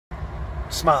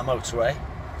smart motorway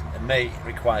and may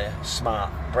require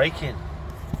smart braking.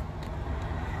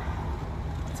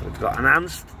 So we've got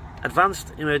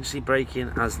advanced emergency braking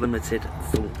has limited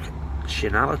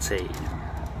functionality.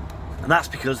 And that's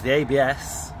because the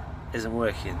ABS isn't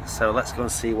working. So let's go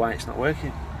and see why it's not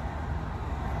working.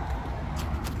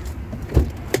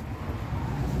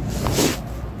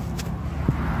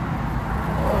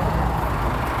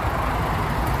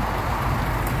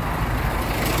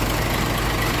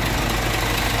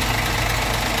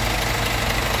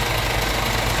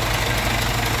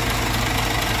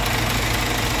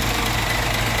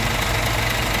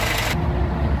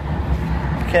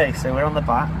 Okay, so we're on the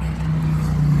back.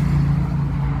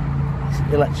 It's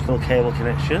the electrical cable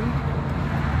connection.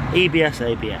 EBS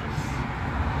ABS.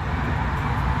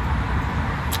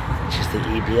 Which is the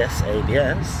EBS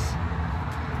ABS.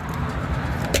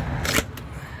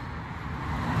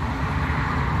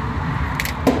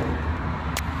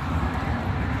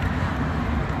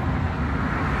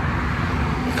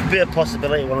 It could be a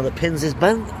possibility one of the pins is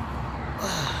bent.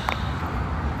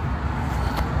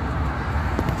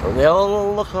 But they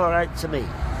all look alright to me.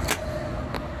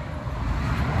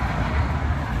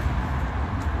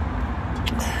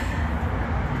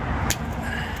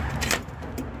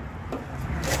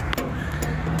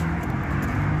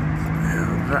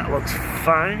 That looks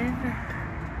fine.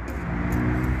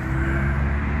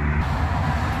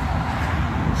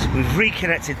 So we've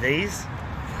reconnected these.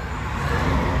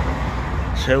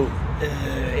 So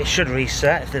it should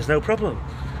reset if there's no problem.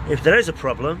 If there is a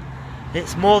problem,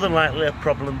 it's more than likely a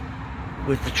problem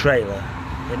with the trailer.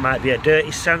 It might be a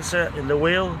dirty sensor in the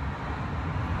wheel.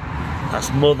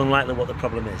 That's more than likely what the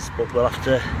problem is, but we'll have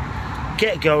to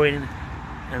get going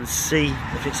and see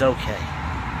if it's okay.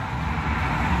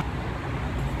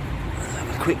 Let's have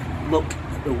a quick look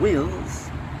at the wheels.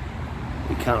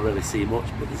 We can't really see much,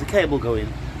 but there's a cable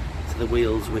going to the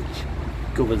wheels which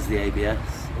governs the ABS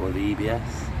or the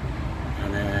EBS,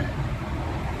 and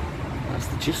that's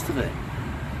the gist of it.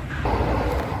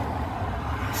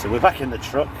 So we're back in the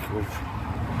truck. We've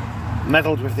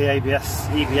meddled with the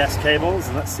EBS cables,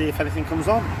 and let's see if anything comes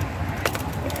on.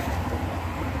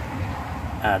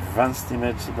 Advanced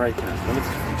emergency braking has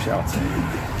limited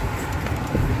functionality.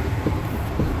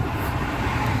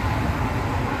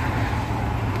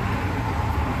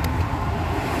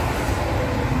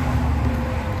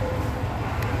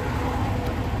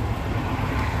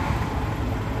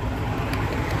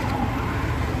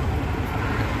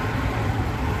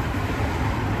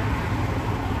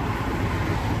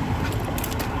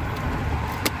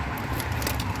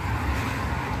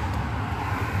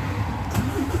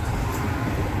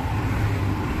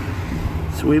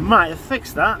 So we might have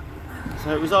fixed that,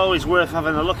 so it was always worth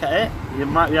having a look at it. You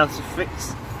might be able to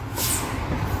fix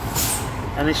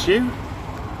an issue,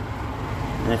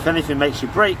 and if anything makes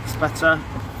your brakes better,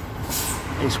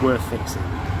 it's worth fixing.